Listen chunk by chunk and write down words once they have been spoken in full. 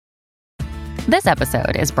This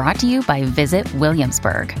episode is brought to you by Visit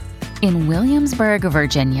Williamsburg. In Williamsburg,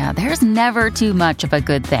 Virginia, there's never too much of a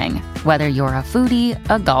good thing. Whether you're a foodie,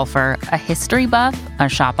 a golfer, a history buff, a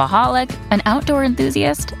shopaholic, an outdoor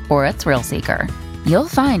enthusiast, or a thrill seeker, you'll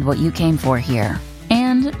find what you came for here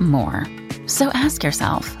and more. So ask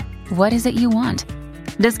yourself, what is it you want?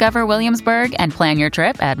 Discover Williamsburg and plan your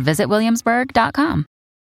trip at visitwilliamsburg.com.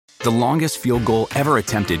 The longest field goal ever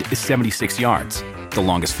attempted is 76 yards. The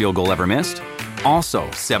longest field goal ever missed? Also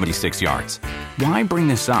 76 yards. Why bring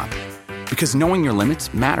this up? Because knowing your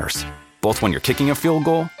limits matters, both when you're kicking a field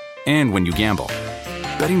goal and when you gamble.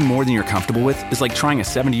 Betting more than you're comfortable with is like trying a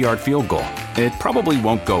 70-yard field goal. It probably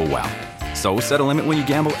won't go well. So set a limit when you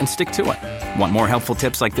gamble and stick to it. Want more helpful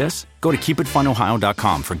tips like this? Go to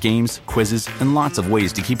keepitfunohio.com for games, quizzes, and lots of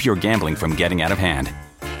ways to keep your gambling from getting out of hand.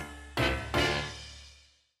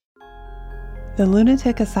 The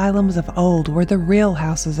lunatic asylums of old were the real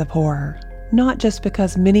houses of horror, not just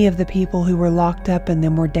because many of the people who were locked up in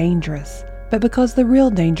them were dangerous, but because the real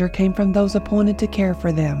danger came from those appointed to care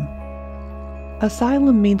for them.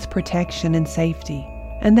 Asylum means protection and safety,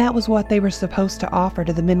 and that was what they were supposed to offer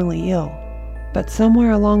to the mentally ill. But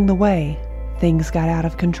somewhere along the way, things got out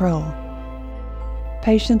of control.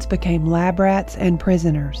 Patients became lab rats and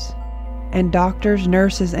prisoners, and doctors,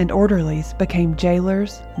 nurses, and orderlies became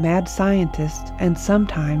jailers, mad scientists, and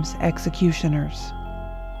sometimes executioners.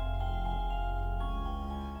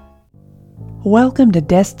 Welcome to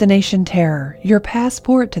Destination Terror, your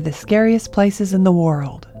passport to the scariest places in the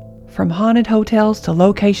world. From haunted hotels to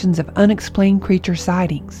locations of unexplained creature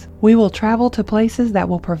sightings, we will travel to places that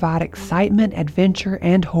will provide excitement, adventure,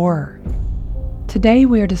 and horror. Today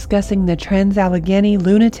we are discussing the Allegheny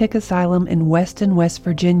Lunatic Asylum in Weston, West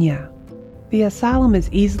Virginia. The asylum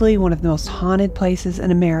is easily one of the most haunted places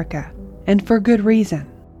in America, and for good reason.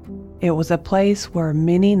 It was a place where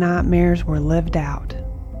many nightmares were lived out.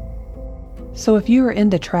 So if you are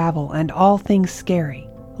into travel and all things scary,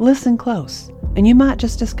 listen close, and you might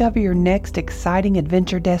just discover your next exciting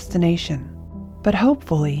adventure destination. But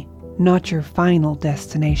hopefully, not your final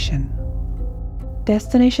destination.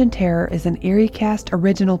 Destination Terror is an EerieCast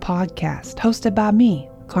original podcast hosted by me,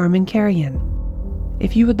 Carmen Carrion.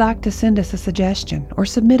 If you would like to send us a suggestion or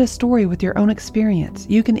submit a story with your own experience,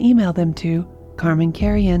 you can email them to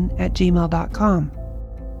carmencarrion@gmail.com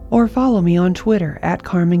or follow me on Twitter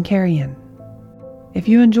 @CarmenCarrion. If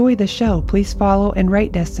you enjoy the show, please follow and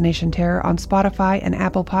rate Destination Terror on Spotify and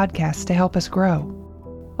Apple Podcasts to help us grow.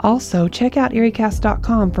 Also, check out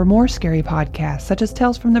EerieCast.com for more scary podcasts such as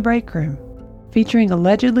Tales from the Break Room, featuring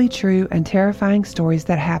allegedly true and terrifying stories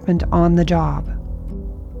that happened on the job.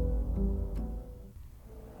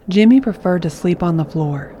 Jimmy preferred to sleep on the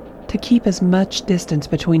floor, to keep as much distance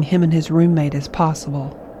between him and his roommate as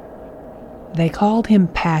possible. They called him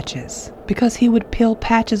Patches because he would peel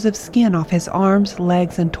patches of skin off his arms,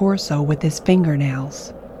 legs, and torso with his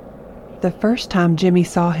fingernails. The first time Jimmy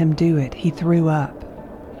saw him do it, he threw up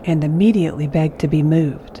and immediately begged to be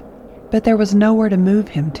moved, but there was nowhere to move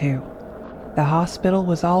him to. The hospital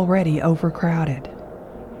was already overcrowded.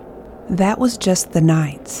 That was just the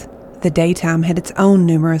nights. The daytime had its own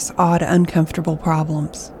numerous odd, uncomfortable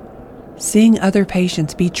problems. Seeing other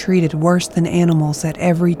patients be treated worse than animals at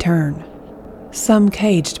every turn. Some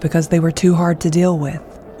caged because they were too hard to deal with,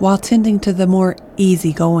 while tending to the more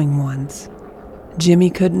easygoing ones. Jimmy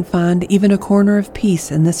couldn't find even a corner of peace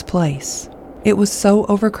in this place. It was so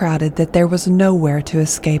overcrowded that there was nowhere to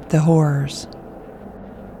escape the horrors.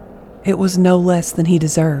 It was no less than he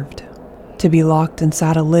deserved, to be locked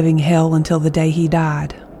inside a living hell until the day he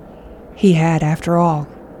died. He had, after all,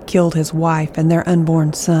 killed his wife and their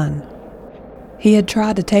unborn son. He had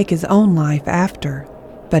tried to take his own life after,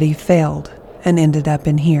 but he failed and ended up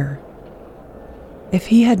in here. If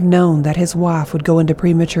he had known that his wife would go into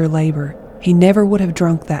premature labor, he never would have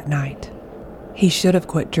drunk that night. He should have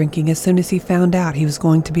quit drinking as soon as he found out he was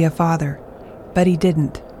going to be a father, but he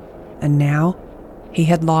didn't, and now he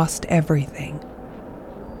had lost everything.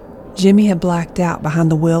 Jimmy had blacked out behind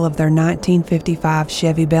the wheel of their 1955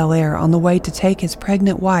 Chevy Bel Air on the way to take his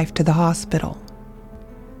pregnant wife to the hospital.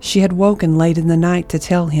 She had woken late in the night to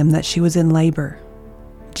tell him that she was in labor.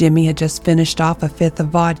 Jimmy had just finished off a fifth of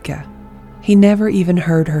vodka. He never even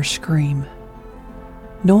heard her scream.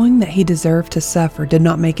 Knowing that he deserved to suffer did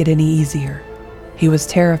not make it any easier. He was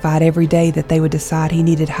terrified every day that they would decide he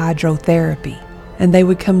needed hydrotherapy, and they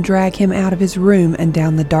would come drag him out of his room and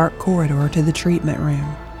down the dark corridor to the treatment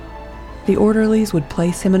room. The orderlies would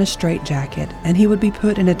place him in a straitjacket, and he would be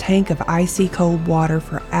put in a tank of icy cold water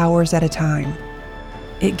for hours at a time.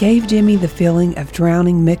 It gave Jimmy the feeling of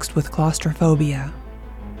drowning mixed with claustrophobia.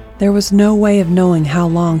 There was no way of knowing how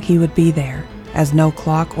long he would be there, as no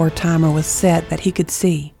clock or timer was set that he could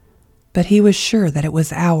see, but he was sure that it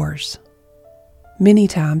was hours. Many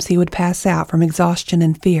times he would pass out from exhaustion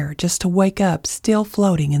and fear just to wake up still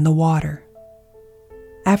floating in the water.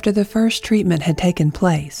 After the first treatment had taken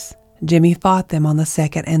place, Jimmy fought them on the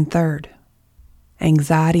second and third.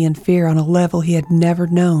 Anxiety and fear on a level he had never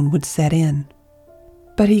known would set in.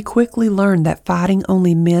 But he quickly learned that fighting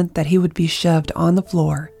only meant that he would be shoved on the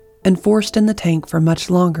floor and forced in the tank for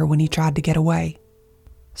much longer when he tried to get away.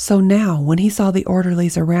 So now, when he saw the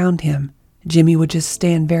orderlies around him, Jimmy would just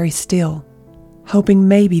stand very still, hoping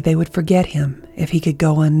maybe they would forget him if he could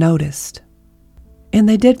go unnoticed. And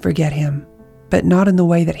they did forget him, but not in the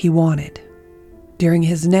way that he wanted. During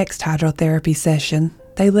his next hydrotherapy session,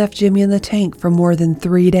 they left Jimmy in the tank for more than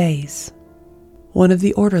 3 days. One of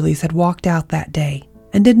the orderlies had walked out that day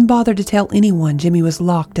and didn't bother to tell anyone Jimmy was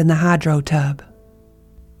locked in the hydro tub.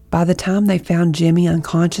 By the time they found Jimmy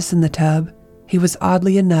unconscious in the tub, he was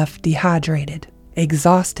oddly enough dehydrated,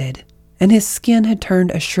 exhausted, and his skin had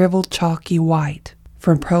turned a shriveled chalky white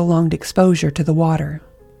from prolonged exposure to the water.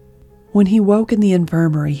 When he woke in the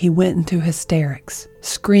infirmary, he went into hysterics,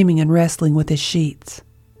 screaming and wrestling with his sheets.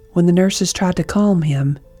 When the nurses tried to calm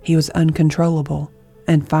him, he was uncontrollable,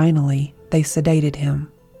 and finally, they sedated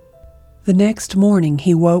him. The next morning,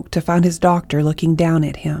 he woke to find his doctor looking down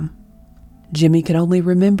at him. Jimmy could only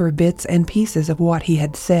remember bits and pieces of what he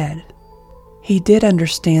had said. He did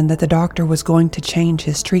understand that the doctor was going to change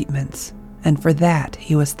his treatments, and for that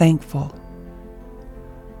he was thankful.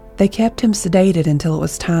 They kept him sedated until it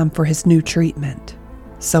was time for his new treatment,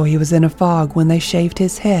 so he was in a fog when they shaved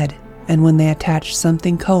his head and when they attached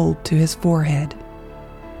something cold to his forehead.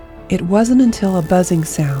 It wasn't until a buzzing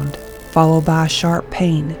sound, followed by a sharp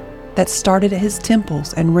pain, that started at his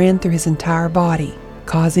temples and ran through his entire body,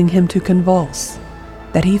 causing him to convulse,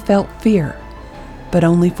 that he felt fear, but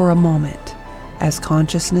only for a moment, as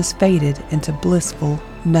consciousness faded into blissful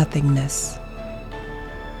nothingness.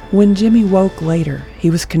 When Jimmy woke later, he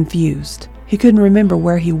was confused. He couldn't remember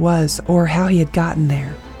where he was or how he had gotten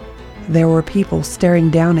there. There were people staring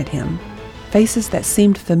down at him, faces that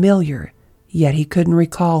seemed familiar, yet he couldn't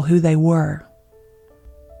recall who they were.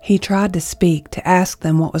 He tried to speak to ask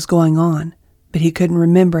them what was going on, but he couldn't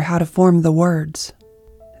remember how to form the words.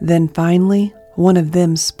 Then finally, one of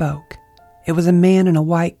them spoke. It was a man in a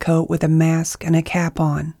white coat with a mask and a cap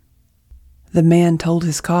on. The man told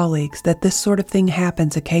his colleagues that this sort of thing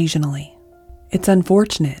happens occasionally. It's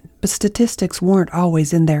unfortunate, but statistics weren't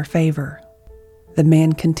always in their favor. The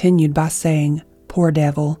man continued by saying, "Poor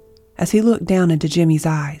devil," as he looked down into Jimmy's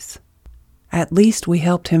eyes. At least we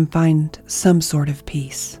helped him find some sort of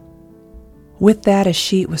peace. With that, a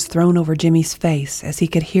sheet was thrown over Jimmy's face as he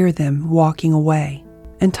could hear them walking away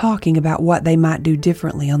and talking about what they might do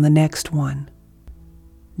differently on the next one.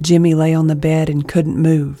 Jimmy lay on the bed and couldn't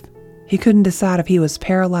move. He couldn't decide if he was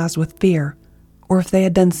paralyzed with fear or if they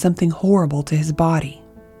had done something horrible to his body.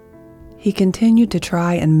 He continued to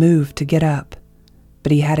try and move to get up,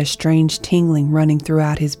 but he had a strange tingling running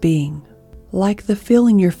throughout his being, like the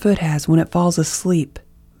feeling your foot has when it falls asleep,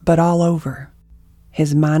 but all over.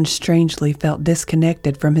 His mind strangely felt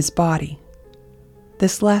disconnected from his body.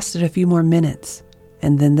 This lasted a few more minutes,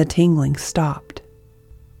 and then the tingling stopped.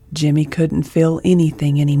 Jimmy couldn't feel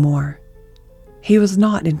anything anymore. He was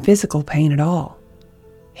not in physical pain at all.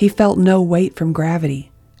 He felt no weight from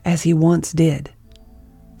gravity, as he once did.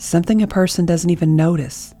 Something a person doesn't even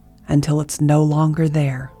notice until it's no longer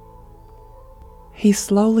there. He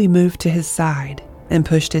slowly moved to his side and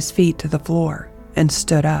pushed his feet to the floor and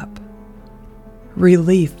stood up.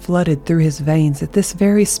 Relief flooded through his veins at this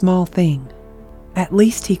very small thing. At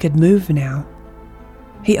least he could move now.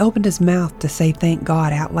 He opened his mouth to say thank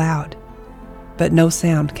God out loud, but no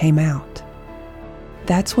sound came out.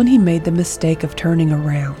 That's when he made the mistake of turning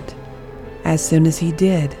around. As soon as he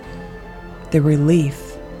did, the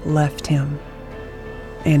relief left him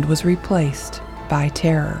and was replaced by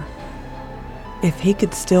terror. If he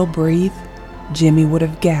could still breathe, Jimmy would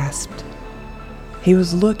have gasped. He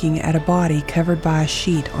was looking at a body covered by a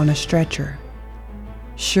sheet on a stretcher.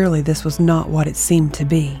 Surely this was not what it seemed to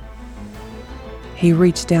be. He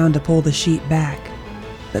reached down to pull the sheet back,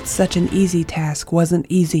 but such an easy task wasn't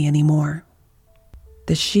easy anymore.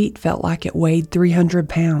 The sheet felt like it weighed 300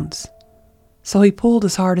 pounds, so he pulled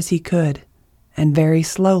as hard as he could, and very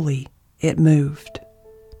slowly it moved.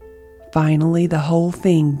 Finally, the whole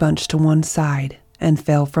thing bunched to one side and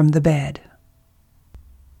fell from the bed.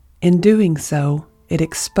 In doing so, it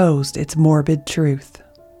exposed its morbid truth.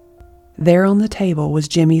 There on the table was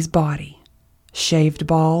Jimmy's body, shaved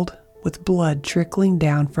bald, with blood trickling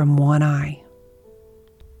down from one eye.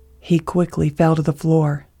 He quickly fell to the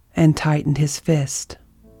floor and tightened his fist.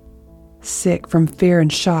 Sick from fear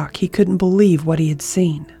and shock, he couldn't believe what he had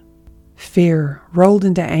seen. Fear rolled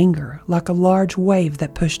into anger like a large wave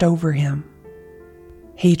that pushed over him.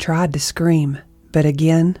 He tried to scream, but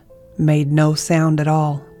again made no sound at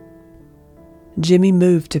all. Jimmy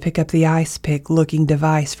moved to pick up the ice pick-looking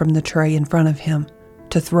device from the tray in front of him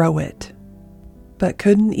to throw it, but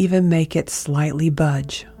couldn't even make it slightly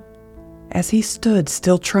budge. As he stood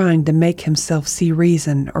still trying to make himself see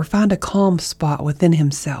reason or find a calm spot within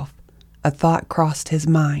himself, a thought crossed his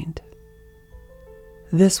mind.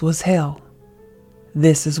 This was hell.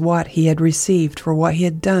 This is what he had received for what he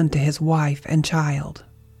had done to his wife and child.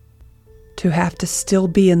 To have to still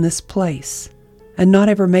be in this place and not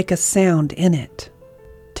ever make a sound in it.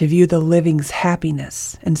 To view the living's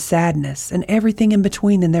happiness and sadness and everything in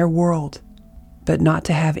between in their world, but not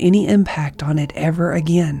to have any impact on it ever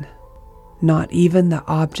again. Not even the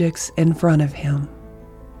objects in front of him.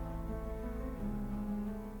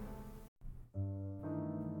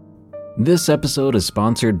 This episode is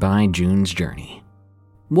sponsored by June's Journey.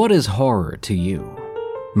 What is horror to you?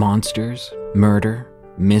 Monsters? Murder?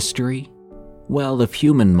 Mystery? Well, if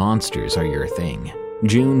human monsters are your thing,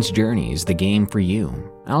 June's Journey is the game for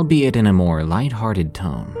you, albeit in a more lighthearted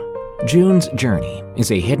tone. June's Journey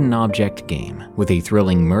is a hidden object game with a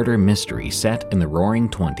thrilling murder mystery set in the Roaring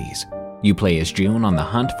 '20s. You play as June on the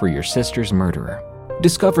hunt for your sister's murderer.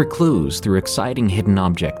 Discover clues through exciting hidden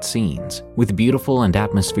object scenes with beautiful and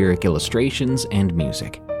atmospheric illustrations and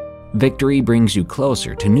music. Victory brings you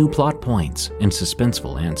closer to new plot points and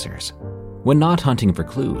suspenseful answers. When not hunting for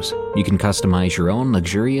clues, you can customize your own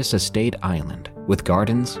luxurious estate island with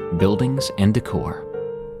gardens, buildings, and decor.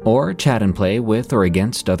 Or chat and play with or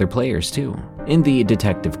against other players too, in the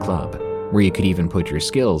Detective Club, where you could even put your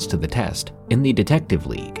skills to the test in the Detective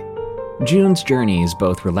League. June's Journey is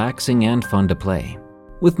both relaxing and fun to play.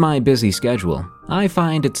 With my busy schedule, I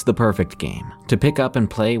find it's the perfect game to pick up and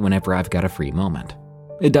play whenever I've got a free moment.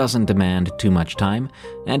 It doesn't demand too much time,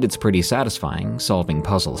 and it's pretty satisfying solving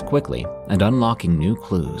puzzles quickly and unlocking new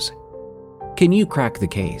clues. Can you crack the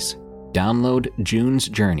case? Download June's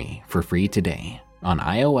Journey for free today on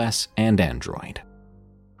iOS and Android.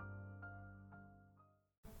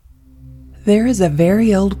 There is a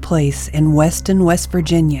very old place in Weston, West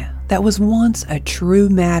Virginia that was once a true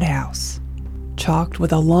madhouse. Chalked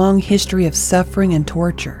with a long history of suffering and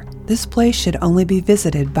torture, this place should only be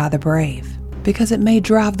visited by the brave, because it may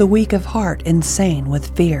drive the weak of heart insane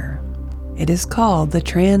with fear. It is called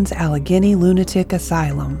the Allegheny Lunatic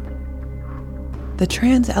Asylum.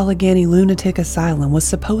 The Allegheny Lunatic Asylum was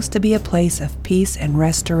supposed to be a place of peace and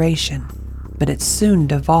restoration, but it soon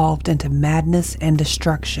devolved into madness and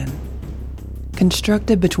destruction.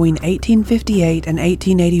 Constructed between 1858 and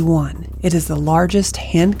 1881, it is the largest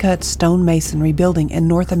hand-cut stone masonry building in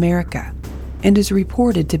North America and is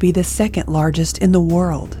reported to be the second largest in the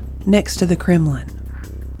world, next to the Kremlin.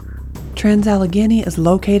 Allegheny is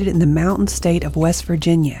located in the mountain state of West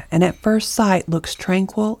Virginia and at first sight looks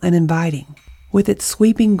tranquil and inviting, with its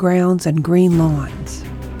sweeping grounds and green lawns.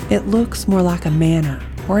 It looks more like a manor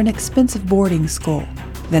or an expensive boarding school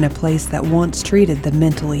than a place that once treated the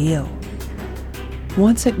mentally ill.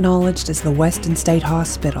 Once acknowledged as the Weston State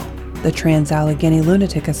Hospital, the Allegheny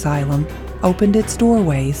Lunatic Asylum opened its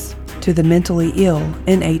doorways to the mentally ill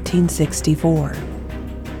in 1864.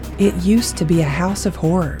 It used to be a house of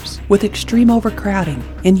horrors with extreme overcrowding,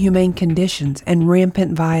 inhumane conditions, and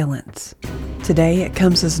rampant violence. Today, it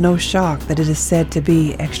comes as no shock that it is said to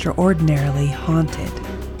be extraordinarily haunted.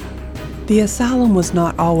 The asylum was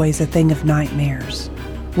not always a thing of nightmares.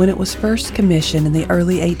 When it was first commissioned in the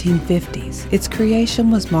early 1850s, its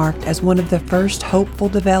creation was marked as one of the first hopeful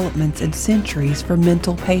developments in centuries for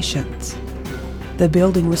mental patients. The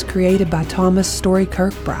building was created by Thomas Story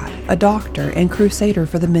Kirkbride, a doctor and crusader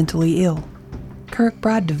for the mentally ill.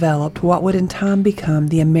 Kirkbride developed what would in time become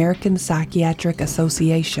the American Psychiatric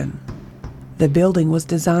Association. The building was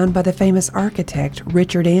designed by the famous architect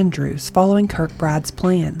Richard Andrews following Kirkbride's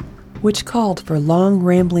plan, which called for long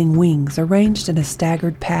rambling wings arranged in a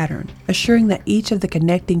staggered pattern, assuring that each of the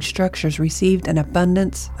connecting structures received an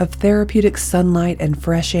abundance of therapeutic sunlight and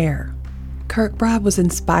fresh air. Kirkbride was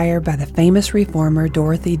inspired by the famous reformer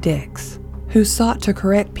Dorothy Dix, who sought to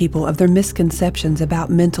correct people of their misconceptions about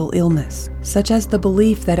mental illness, such as the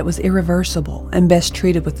belief that it was irreversible and best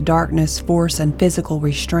treated with darkness, force, and physical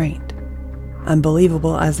restraint.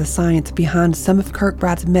 Unbelievable as the science behind some of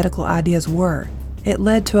Kirkbride's medical ideas were, it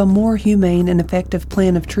led to a more humane and effective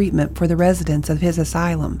plan of treatment for the residents of his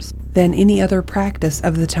asylums than any other practice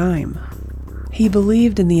of the time. He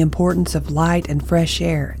believed in the importance of light and fresh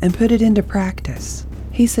air and put it into practice.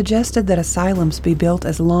 He He suggested that asylums be built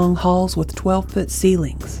as long halls with 12-foot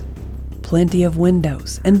ceilings, plenty of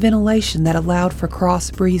windows, and ventilation that allowed for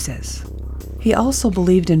cross breezes. He also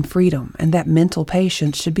believed in freedom and that mental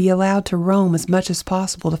patients should be allowed to roam as much as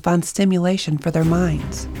possible to find stimulation for their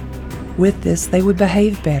minds. With this, they would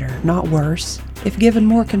behave better, not worse, if given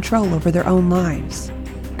more control over their own lives.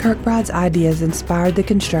 Kirkbride's ideas inspired the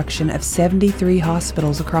construction of 73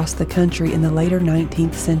 hospitals across the country in the later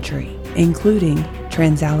 19th century, including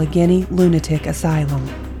Allegheny Lunatic Asylum.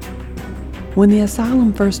 When the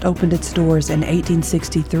asylum first opened its doors in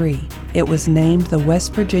 1863, it was named the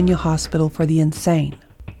West Virginia Hospital for the Insane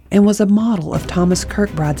and was a model of Thomas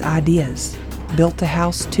Kirkbride's ideas, built to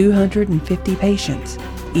house 250 patients,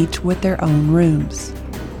 each with their own rooms.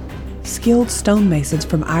 Skilled stonemasons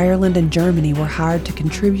from Ireland and Germany were hired to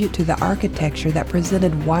contribute to the architecture that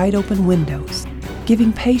presented wide-open windows,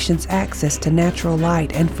 giving patients access to natural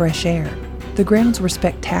light and fresh air. The grounds were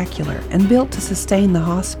spectacular and built to sustain the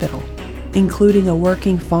hospital, including a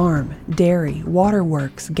working farm, dairy,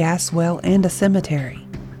 waterworks, gas well, and a cemetery.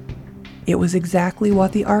 It was exactly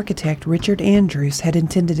what the architect Richard Andrews had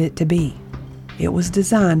intended it to be. It was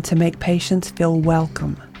designed to make patients feel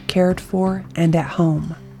welcome, cared for, and at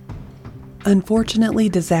home. Unfortunately,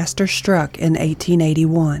 disaster struck in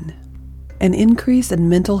 1881. An increase in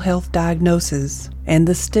mental health diagnoses and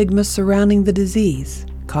the stigma surrounding the disease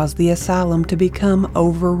caused the asylum to become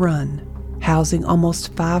overrun, housing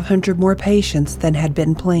almost 500 more patients than had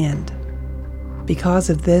been planned. Because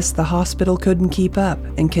of this, the hospital couldn't keep up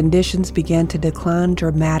and conditions began to decline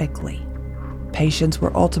dramatically. Patients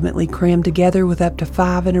were ultimately crammed together with up to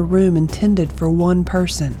 5 in a room intended for one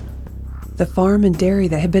person. The farm and dairy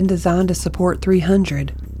that had been designed to support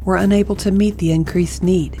 300 were unable to meet the increased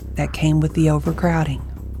need that came with the overcrowding.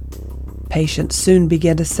 Patients soon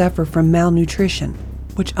began to suffer from malnutrition,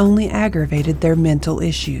 which only aggravated their mental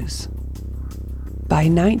issues. By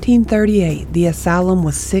 1938, the asylum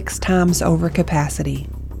was 6 times over capacity.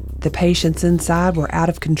 The patients inside were out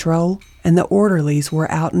of control, and the orderlies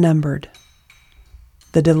were outnumbered.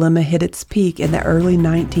 The dilemma hit its peak in the early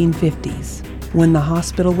 1950s, when the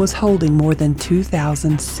hospital was holding more than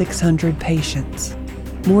 2,600 patients,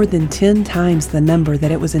 more than 10 times the number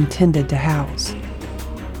that it was intended to house.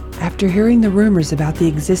 After hearing the rumors about the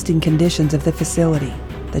existing conditions of the facility,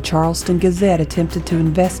 the Charleston Gazette attempted to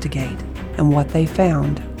investigate, and what they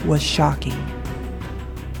found was shocking.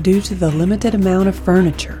 Due to the limited amount of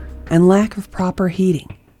furniture and lack of proper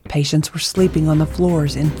heating, patients were sleeping on the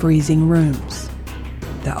floors in freezing rooms.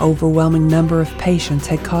 The overwhelming number of patients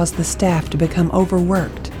had caused the staff to become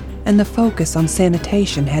overworked, and the focus on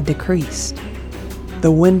sanitation had decreased.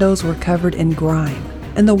 The windows were covered in grime,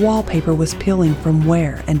 and the wallpaper was peeling from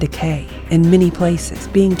wear and decay, in many places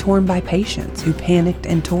being torn by patients who panicked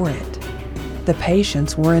and tore it. The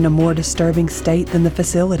patients were in a more disturbing state than the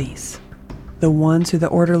facilities. The ones who the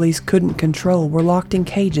orderlies couldn't control were locked in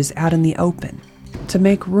cages out in the open to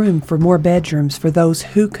make room for more bedrooms for those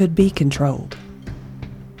who could be controlled.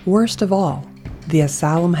 Worst of all, the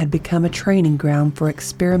asylum had become a training ground for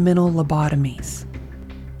experimental lobotomies.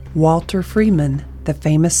 Walter Freeman, the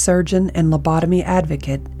famous surgeon and lobotomy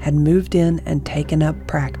advocate, had moved in and taken up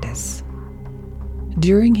practice.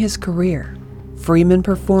 During his career, Freeman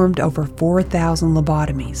performed over 4,000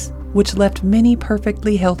 lobotomies, which left many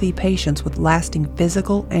perfectly healthy patients with lasting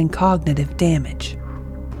physical and cognitive damage.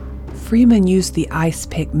 Freeman used the ice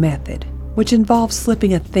pick method, which involves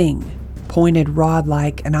slipping a thin, pointed rod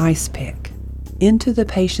like an ice pick into the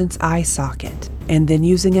patient's eye socket and then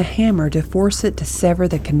using a hammer to force it to sever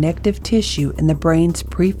the connective tissue in the brain's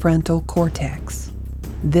prefrontal cortex.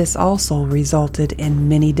 This also resulted in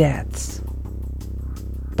many deaths.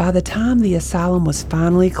 By the time the asylum was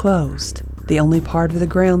finally closed, the only part of the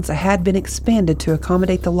grounds that had been expanded to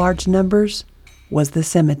accommodate the large numbers was the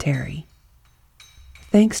cemetery.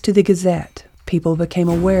 Thanks to the Gazette, people became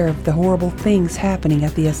aware of the horrible things happening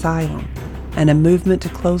at the asylum, and a movement to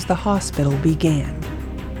close the hospital began.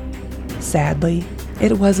 Sadly,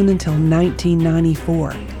 it wasn't until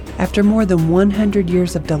 1994, after more than 100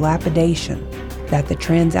 years of dilapidation, that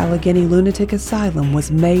the Allegheny Lunatic Asylum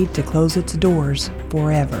was made to close its doors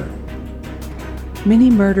forever. Many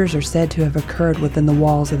murders are said to have occurred within the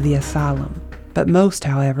walls of the asylum, but most,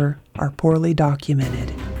 however, are poorly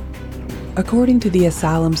documented. According to the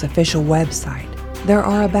asylum's official website, there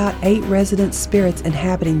are about 8 resident spirits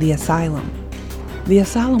inhabiting the asylum. The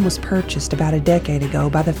asylum was purchased about a decade ago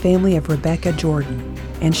by the family of Rebecca Jordan,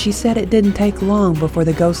 and she said it didn't take long before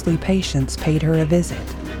the ghostly patients paid her a visit.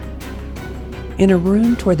 In a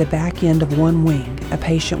room toward the back end of one wing, a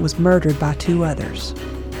patient was murdered by 2 others.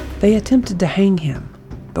 They attempted to hang him,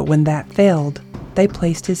 but when that failed, they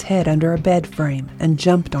placed his head under a bed frame and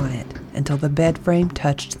jumped on it until the bed frame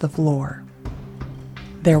touched the floor.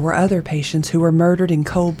 There were other patients who were murdered in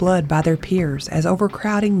cold blood by their peers as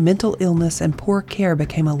overcrowding, mental illness, and poor care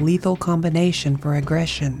became a lethal combination for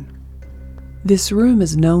aggression. This room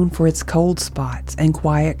is known for its cold spots and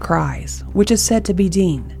quiet cries, which is said to be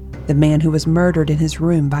Dean, the man who was murdered in his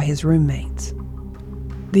room by his roommates.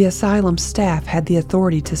 The asylum staff had the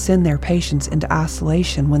authority to send their patients into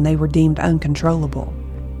isolation when they were deemed uncontrollable.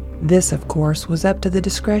 This, of course, was up to the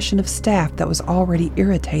discretion of staff that was already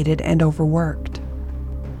irritated and overworked.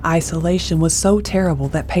 Isolation was so terrible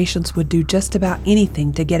that patients would do just about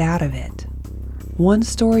anything to get out of it. One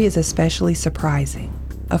story is especially surprising.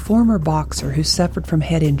 A former boxer who suffered from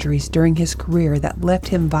head injuries during his career that left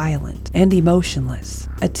him violent and emotionless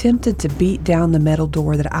attempted to beat down the metal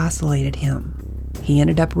door that isolated him. He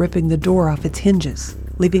ended up ripping the door off its hinges,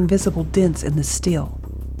 leaving visible dents in the steel.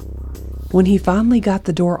 When he finally got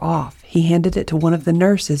the door off, he handed it to one of the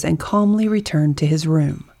nurses and calmly returned to his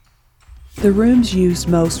room. The rooms used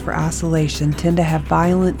most for isolation tend to have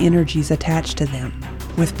violent energies attached to them,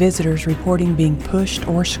 with visitors reporting being pushed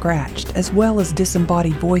or scratched, as well as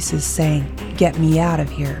disembodied voices saying, "Get me out of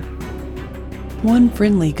here." One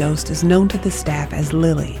friendly ghost is known to the staff as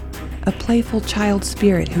Lily, a playful child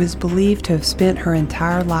spirit who is believed to have spent her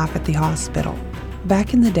entire life at the hospital.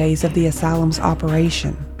 Back in the days of the asylum's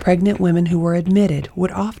operation, pregnant women who were admitted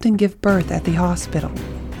would often give birth at the hospital,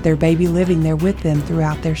 their baby living there with them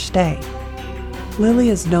throughout their stay. Lily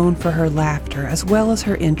is known for her laughter as well as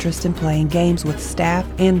her interest in playing games with staff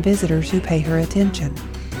and visitors who pay her attention.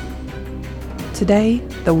 Today,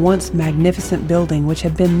 the once magnificent building which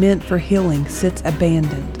had been meant for healing sits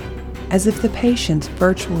abandoned, as if the patients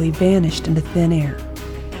virtually vanished into thin air.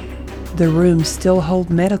 The rooms still hold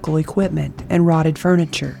medical equipment and rotted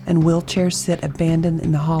furniture, and wheelchairs sit abandoned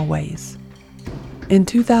in the hallways. In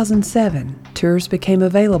 2007, tours became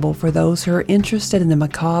available for those who are interested in the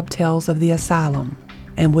macabre tales of the asylum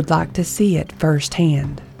and would like to see it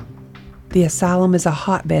firsthand. The asylum is a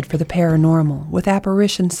hotbed for the paranormal, with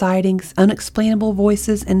apparition sightings, unexplainable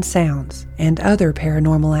voices and sounds, and other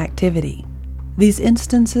paranormal activity. These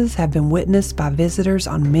instances have been witnessed by visitors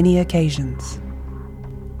on many occasions.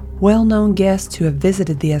 Well-known guests who have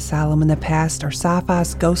visited the asylum in the past are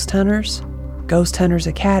Sci-Fi's Ghost Hunters, Ghost Hunters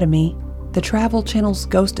Academy, the Travel Channel's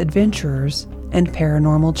Ghost Adventurers, and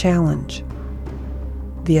Paranormal Challenge.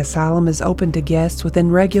 The asylum is open to guests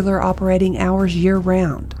within regular operating hours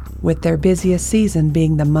year-round, with their busiest season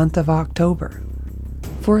being the month of October.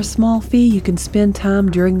 For a small fee, you can spend time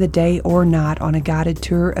during the day or night on a guided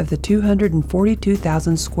tour of the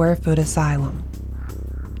 242,000 square foot asylum.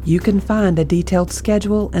 You can find a detailed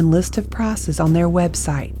schedule and list of prices on their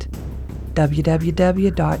website,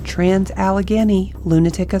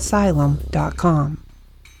 www.transalleghenylunaticsasylum.com.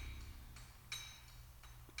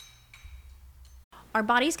 Our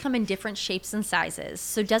bodies come in different shapes and sizes,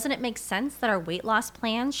 so doesn't it make sense that our weight loss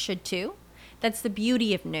plans should too? That's the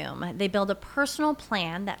beauty of Noom. They build a personal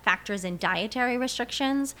plan that factors in dietary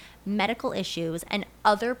restrictions, medical issues, and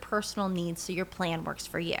other personal needs so your plan works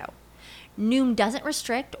for you. Noom doesn't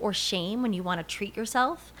restrict or shame when you want to treat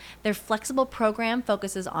yourself. Their flexible program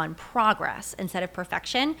focuses on progress instead of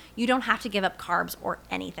perfection. You don't have to give up carbs or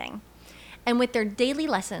anything. And with their daily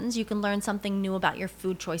lessons, you can learn something new about your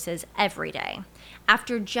food choices every day.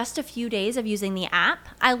 After just a few days of using the app,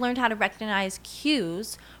 I learned how to recognize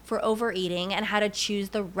cues for overeating and how to choose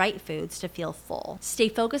the right foods to feel full. Stay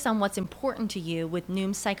focused on what's important to you with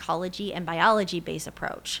Noom's psychology and biology-based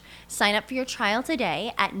approach. Sign up for your trial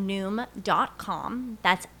today at Noom.com.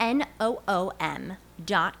 That's Noom.com.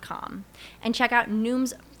 And check out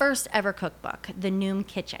Noom's first ever cookbook, The Noom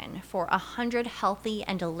Kitchen, for 100 healthy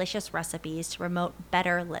and delicious recipes to promote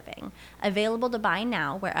better living. Available to buy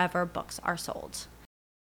now wherever books are sold.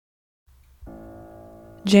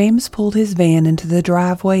 James pulled his van into the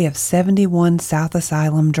driveway of 71 South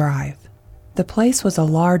Asylum Drive. The place was a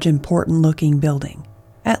large, important-looking building.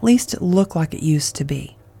 At least it looked like it used to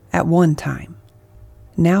be, at one time.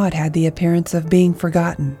 Now it had the appearance of being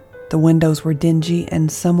forgotten. The windows were dingy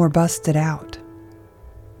and some were busted out.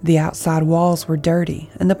 The outside walls were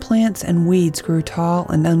dirty, and the plants and weeds grew tall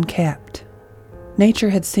and unkept.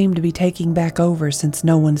 Nature had seemed to be taking back over since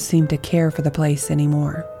no one seemed to care for the place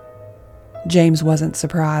anymore. James wasn't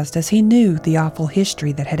surprised, as he knew the awful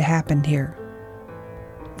history that had happened here.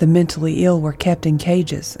 The mentally ill were kept in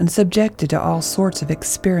cages and subjected to all sorts of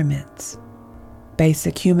experiments.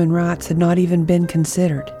 Basic human rights had not even been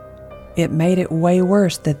considered. It made it way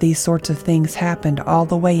worse that these sorts of things happened all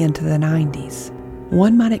the way into the 90s.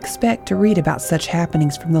 One might expect to read about such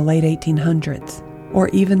happenings from the late 1800s, or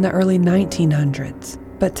even the early 1900s,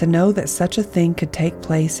 but to know that such a thing could take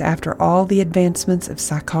place after all the advancements of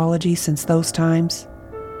psychology since those times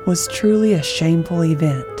was truly a shameful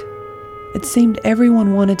event. It seemed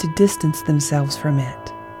everyone wanted to distance themselves from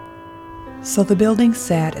it. So the building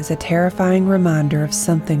sat as a terrifying reminder of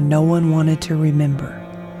something no one wanted to remember.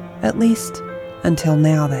 At least, until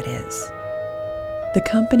now, that is. The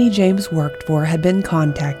company James worked for had been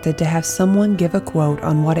contacted to have someone give a quote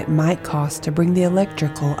on what it might cost to bring the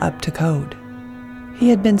electrical up to code. He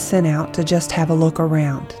had been sent out to just have a look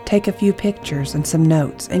around, take a few pictures and some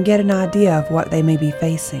notes, and get an idea of what they may be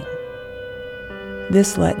facing.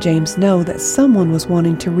 This let James know that someone was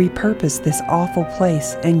wanting to repurpose this awful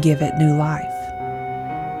place and give it new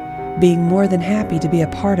life. Being more than happy to be a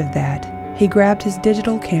part of that, he grabbed his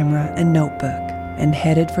digital camera and notebook and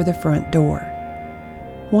headed for the front door.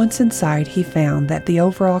 Once inside, he found that the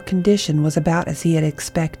overall condition was about as he had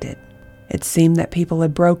expected. It seemed that people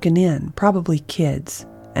had broken in, probably kids,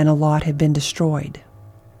 and a lot had been destroyed.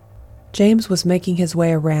 James was making his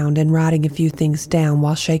way around and writing a few things down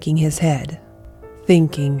while shaking his head,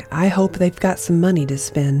 thinking, I hope they've got some money to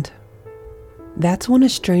spend. That's when a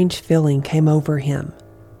strange feeling came over him.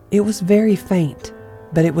 It was very faint,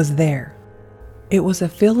 but it was there. It was a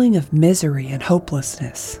feeling of misery and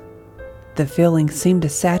hopelessness. The feeling seemed to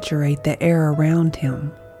saturate the air around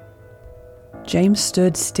him. James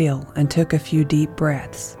stood still and took a few deep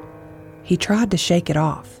breaths. He tried to shake it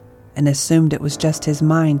off and assumed it was just his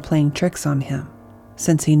mind playing tricks on him,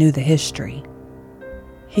 since he knew the history.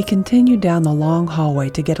 He continued down the long hallway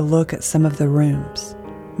to get a look at some of the rooms.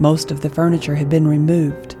 Most of the furniture had been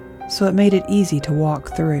removed, so it made it easy to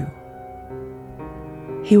walk through.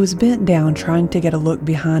 He was bent down trying to get a look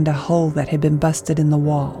behind a hole that had been busted in the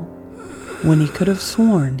wall, when he could have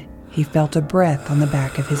sworn he felt a breath on the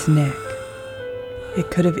back of his neck. It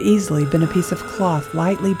could have easily been a piece of cloth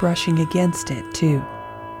lightly brushing against it, too.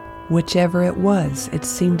 Whichever it was, it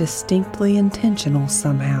seemed distinctly intentional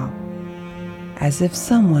somehow, as if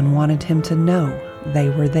someone wanted him to know they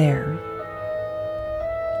were there.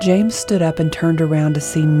 James stood up and turned around to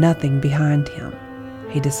see nothing behind him.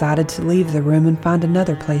 He decided to leave the room and find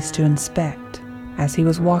another place to inspect. As he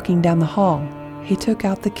was walking down the hall, he took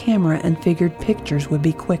out the camera and figured pictures would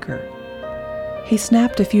be quicker. He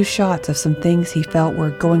snapped a few shots of some things he felt were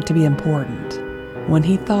going to be important, when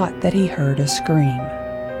he thought that he heard a scream.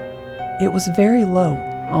 It was very low,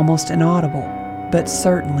 almost inaudible, but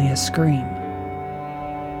certainly a scream.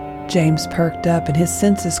 James perked up and his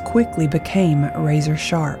senses quickly became razor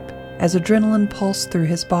sharp as adrenaline pulsed through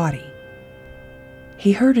his body.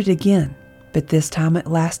 He heard it again, but this time it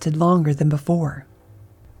lasted longer than before.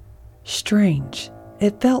 Strange,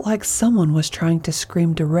 it felt like someone was trying to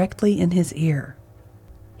scream directly in his ear.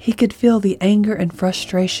 He could feel the anger and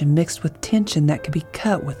frustration mixed with tension that could be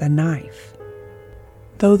cut with a knife,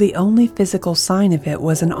 though the only physical sign of it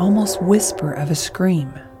was an almost whisper of a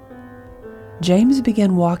scream. James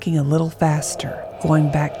began walking a little faster,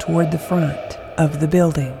 going back toward the front of the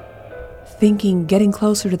building, thinking getting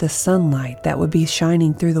closer to the sunlight that would be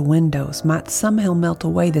shining through the windows might somehow melt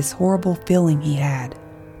away this horrible feeling he had.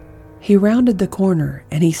 He rounded the corner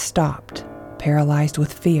and he stopped, paralyzed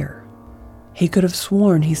with fear. He could have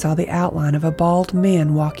sworn he saw the outline of a bald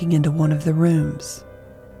man walking into one of the rooms.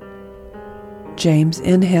 James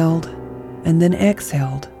inhaled and then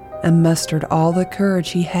exhaled and mustered all the courage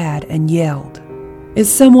he had and yelled,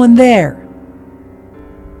 "Is someone there?"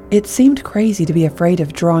 It seemed crazy to be afraid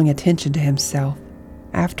of drawing attention to himself.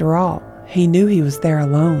 After all, he knew he was there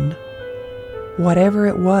alone. Whatever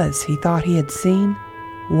it was he thought he had seen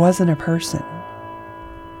wasn't a person.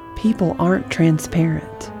 People aren't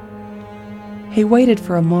transparent. He waited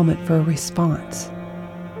for a moment for a response,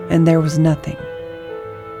 and there was nothing.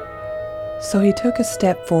 So he took a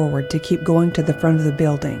step forward to keep going to the front of the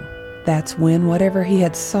building. That's when whatever he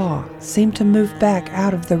had saw seemed to move back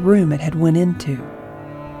out of the room it had went into.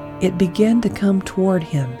 It began to come toward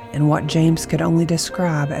him in what James could only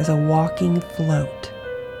describe as a walking float.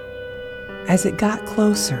 As it got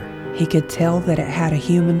closer, he could tell that it had a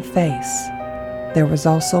human face. There was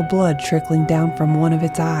also blood trickling down from one of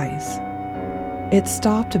its eyes. It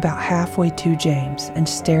stopped about halfway to James and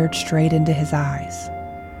stared straight into his eyes.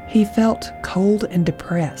 He felt cold and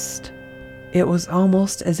depressed. It was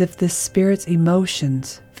almost as if this spirit's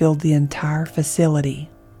emotions filled the entire facility.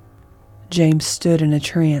 James stood in a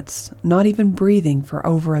trance, not even breathing for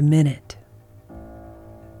over a minute.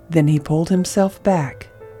 Then he pulled himself back,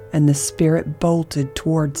 and the spirit bolted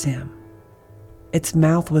towards him. Its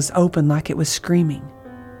mouth was open like it was screaming,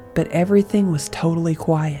 but everything was totally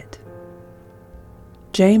quiet.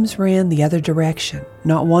 James ran the other direction,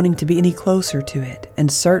 not wanting to be any closer to it,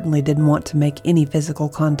 and certainly didn't want to make any physical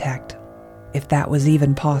contact, if that was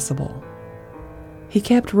even possible. He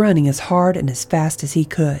kept running as hard and as fast as he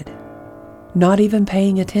could, not even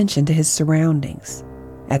paying attention to his surroundings.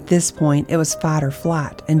 At this point, it was fight or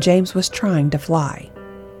flight, and James was trying to fly.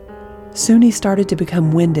 Soon he started to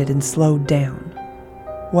become winded and slowed down.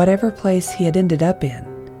 Whatever place he had ended up in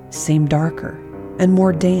seemed darker and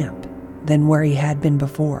more damp than where he had been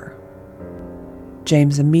before.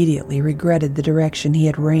 James immediately regretted the direction he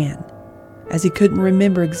had ran, as he couldn't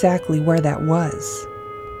remember exactly where that was.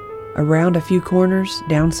 Around a few corners,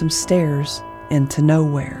 down some stairs, into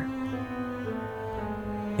nowhere.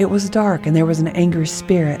 It was dark and there was an angry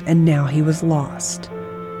spirit, and now he was lost.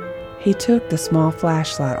 He took the small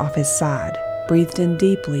flashlight off his side, breathed in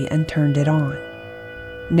deeply, and turned it on.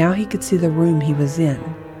 Now he could see the room he was in.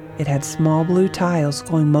 It had small blue tiles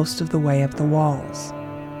going most of the way up the walls.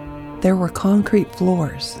 There were concrete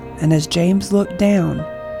floors, and as James looked down,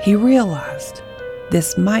 he realized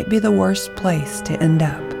this might be the worst place to end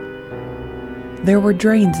up. There were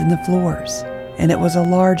drains in the floors, and it was a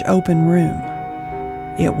large open room.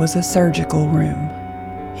 It was a surgical room.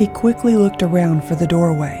 He quickly looked around for the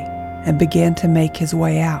doorway and began to make his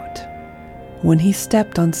way out, when he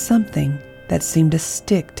stepped on something that seemed to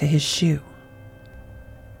stick to his shoe.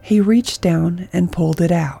 He reached down and pulled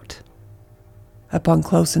it out. Upon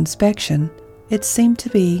close inspection, it seemed to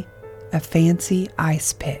be a fancy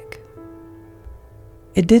ice pick.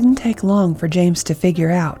 It didn't take long for James to figure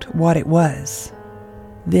out what it was.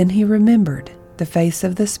 Then he remembered the face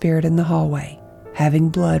of the spirit in the hallway, having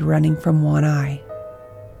blood running from one eye.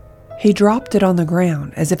 He dropped it on the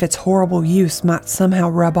ground as if its horrible use might somehow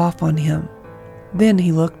rub off on him. Then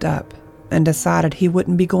he looked up and decided he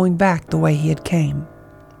wouldn't be going back the way he had came.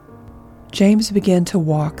 James began to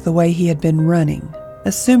walk the way he had been running,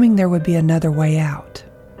 assuming there would be another way out.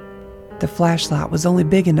 The flashlight was only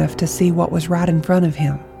big enough to see what was right in front of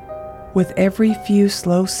him. With every few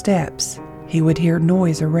slow steps, he would hear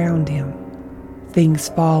noise around him. Things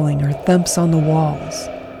falling or thumps on the walls.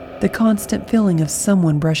 The constant feeling of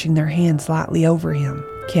someone brushing their hands lightly over him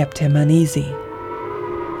kept him uneasy.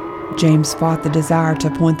 James fought the desire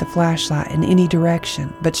to point the flashlight in any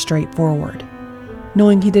direction but straight forward,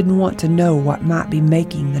 knowing he didn't want to know what might be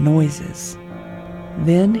making the noises.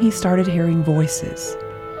 Then he started hearing voices,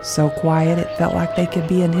 so quiet it felt like they could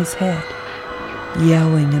be in his head,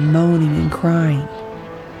 yelling and moaning and crying.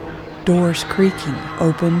 Doors creaking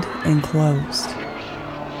opened and closed.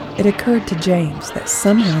 It occurred to James that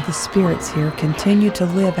somehow the spirits here continued to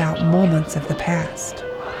live out moments of the past,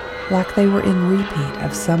 like they were in repeat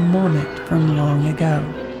of some moment from long ago.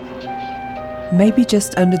 Maybe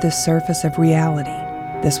just under the surface of reality,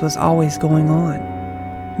 this was always going on,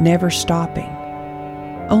 never stopping.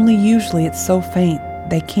 Only usually it's so faint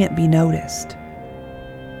they can't be noticed.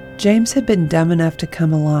 James had been dumb enough to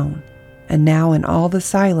come alone, and now in all the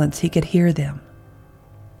silence he could hear them.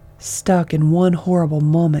 Stuck in one horrible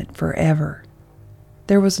moment forever.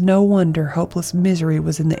 There was no wonder hopeless misery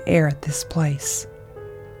was in the air at this place.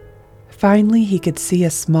 Finally, he could see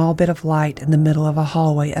a small bit of light in the middle of a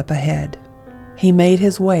hallway up ahead. He made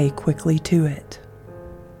his way quickly to it.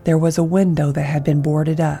 There was a window that had been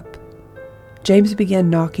boarded up. James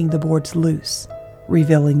began knocking the boards loose,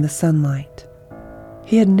 revealing the sunlight.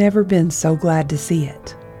 He had never been so glad to see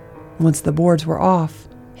it. Once the boards were off,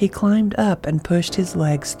 he climbed up and pushed his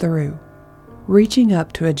legs through. Reaching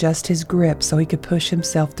up to adjust his grip so he could push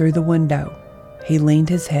himself through the window, he leaned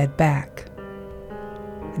his head back.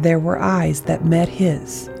 There were eyes that met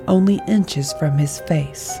his, only inches from his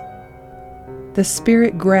face. The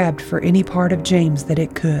spirit grabbed for any part of James that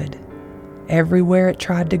it could. Everywhere it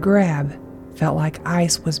tried to grab felt like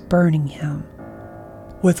ice was burning him.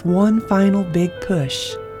 With one final big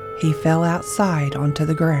push, he fell outside onto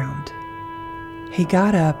the ground. He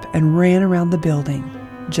got up and ran around the building,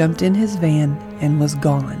 jumped in his van, and was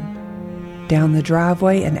gone. Down the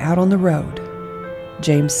driveway and out on the road,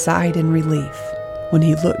 James sighed in relief when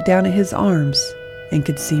he looked down at his arms and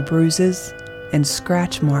could see bruises and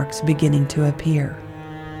scratch marks beginning to appear.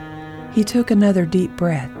 He took another deep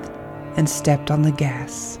breath and stepped on the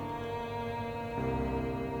gas.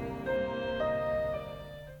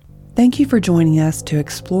 Thank you for joining us to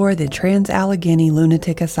explore the Trans-Allegheny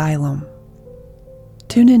Lunatic Asylum.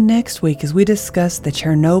 Tune in next week as we discuss the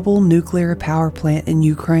Chernobyl nuclear power plant in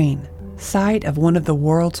Ukraine, site of one of the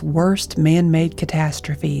world's worst man-made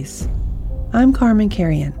catastrophes. I'm Carmen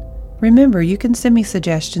Carrion. Remember, you can send me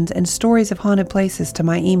suggestions and stories of haunted places to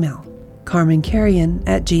my email,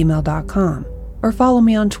 carmencarrion@gmail.com, or follow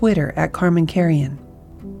me on Twitter @CarmenCarrion.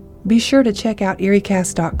 Be sure to check out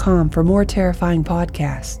EerieCast.com for more terrifying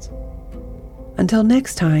podcasts. Until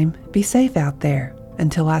next time, be safe out there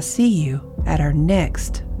until I see you at our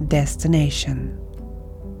next destination.